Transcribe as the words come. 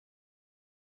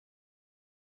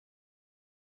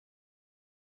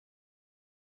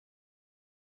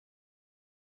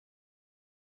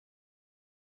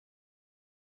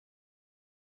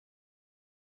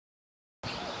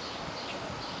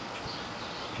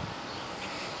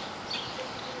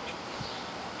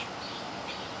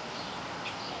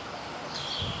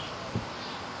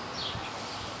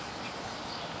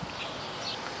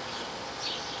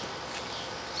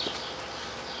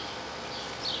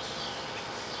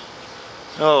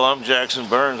Hello, I'm Jackson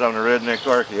Burns. I'm the Redneck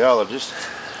Archaeologist.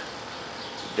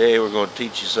 Today we're going to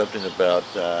teach you something about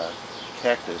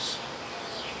cactus.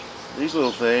 These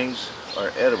little things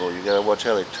are edible. You got to watch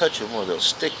how they touch them or they'll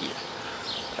stick you.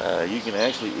 You can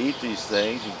actually eat these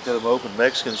things. You can cut them open.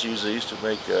 Mexicans use these to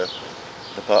make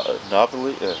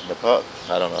napoli.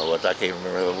 I don't know what. I can't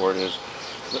remember what the word is.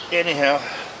 But anyhow,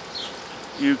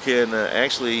 you can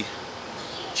actually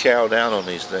chow down on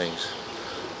these things.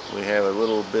 We have a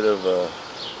little bit of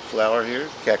flower here,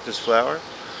 cactus flower.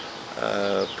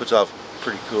 Puts off a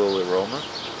pretty cool aroma.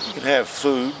 You can have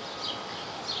food,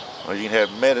 or you can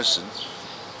have medicine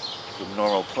from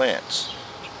normal plants.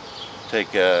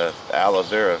 Take aloe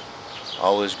vera. I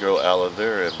always grow aloe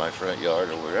vera in my front yard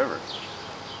or wherever.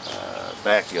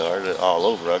 Backyard, all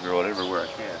over. I grow it everywhere I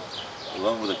can.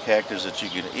 Along with the cactus that you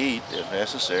can eat, if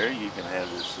necessary, you can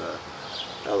have this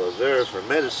aloe vera for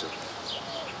medicine.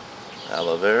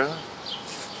 Aloe vera.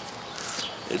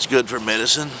 It's good for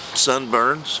medicine,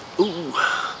 sunburns. Ooh.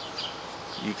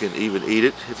 You can even eat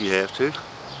it if you have to.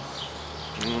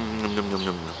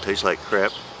 Tastes like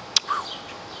crap,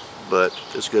 but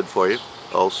it's good for you.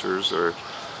 Ulcers or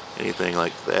anything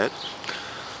like that.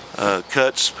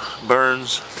 Cuts,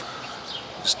 burns.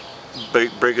 Just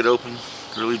break it open,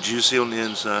 really juicy on the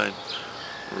inside.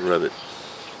 Rub it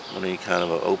on any kind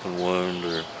of an open wound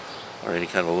or any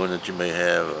kind of a wound that you may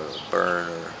have, a burn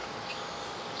or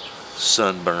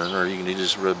sunburn, or you can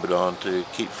just rub it on to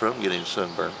keep from getting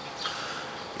sunburn.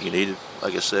 You can eat it,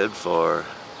 like I said, for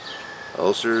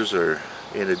ulcers or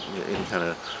any kind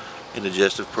of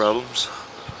indigestive problems.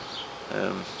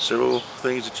 Several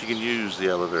things that you can use the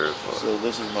aloe vera for. So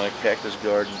this is my cactus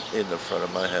garden in the front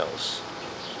of my house.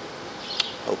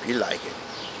 Hope you like it.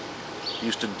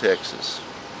 Houston, Texas.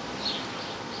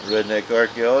 Redneck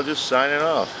Archaeologist signing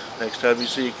off. Next time you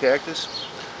see a cactus,